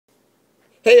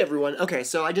Hey everyone, okay,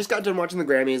 so I just got done watching the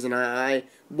Grammys and I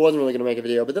wasn't really going to make a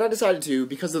video, but then I decided to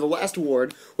because of the last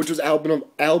award, which was Album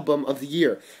of the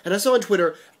Year. And I saw on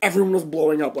Twitter, everyone was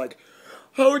blowing up like,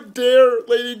 how dare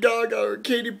Lady Gaga or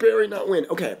Katy Perry not win?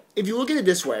 Okay, if you look at it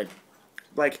this way,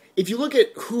 like, if you look at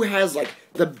who has, like,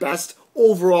 the best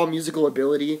overall musical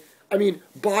ability, I mean,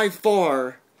 by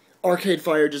far, Arcade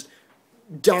Fire just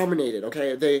dominated,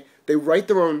 okay? They write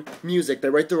their own music, they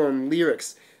write their own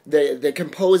lyrics, they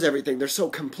compose everything, they're so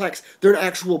complex, they're an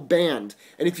actual band.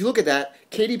 And if you look at that,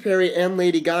 Katy Perry and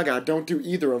Lady Gaga don't do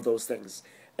either of those things.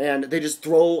 And they just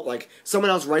throw, like, someone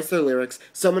else writes their lyrics,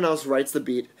 someone else writes the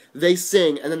beat, they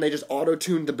sing, and then they just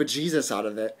auto-tune the bejesus out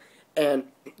of it, and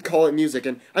call it music.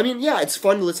 And, I mean, yeah, it's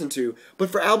fun to listen to,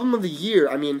 but for Album of the Year,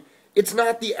 I mean, it's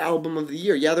not the album of the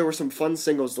year. Yeah, there were some fun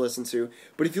singles to listen to,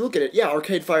 but if you look at it, yeah,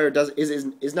 Arcade Fire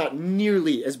is not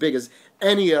nearly as big as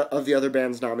any of the other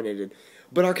bands nominated.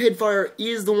 But Arcade Fire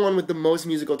is the one with the most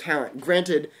musical talent.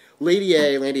 Granted, Lady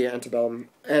Antebellum,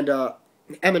 and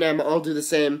Eminem all do the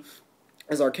same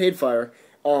as Arcade Fire.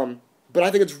 But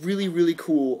I think it's really, really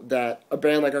cool that a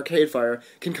band like Arcade Fire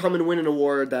can come and win an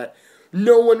award that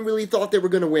no one really thought they were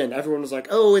going to win. Everyone was like,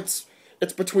 oh, it's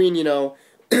between,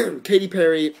 Katy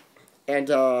Perry and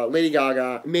Lady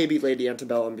Gaga, maybe Lady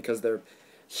Antebellum because they're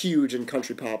huge in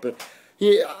country pop. But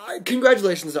yeah,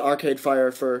 congratulations to Arcade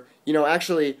Fire for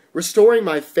actually restoring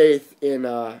my faith in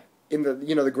the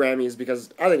the Grammys,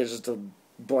 because I think it's just a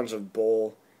bunch of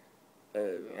bull.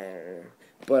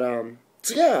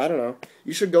 So yeah, I don't know.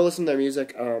 You should go listen to their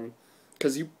music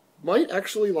because you might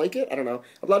actually like it. I don't know.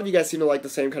 A lot of you guys seem to like the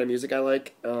same kind of music I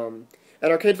like. And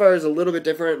Arcade Fire is a little bit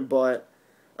different, but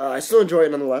I still enjoy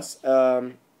it nonetheless.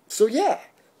 So yeah,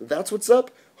 that's what's up.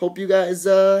 Hope you guys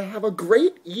have a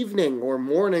great evening or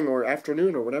morning or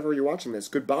afternoon or whenever you're watching this.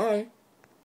 Goodbye.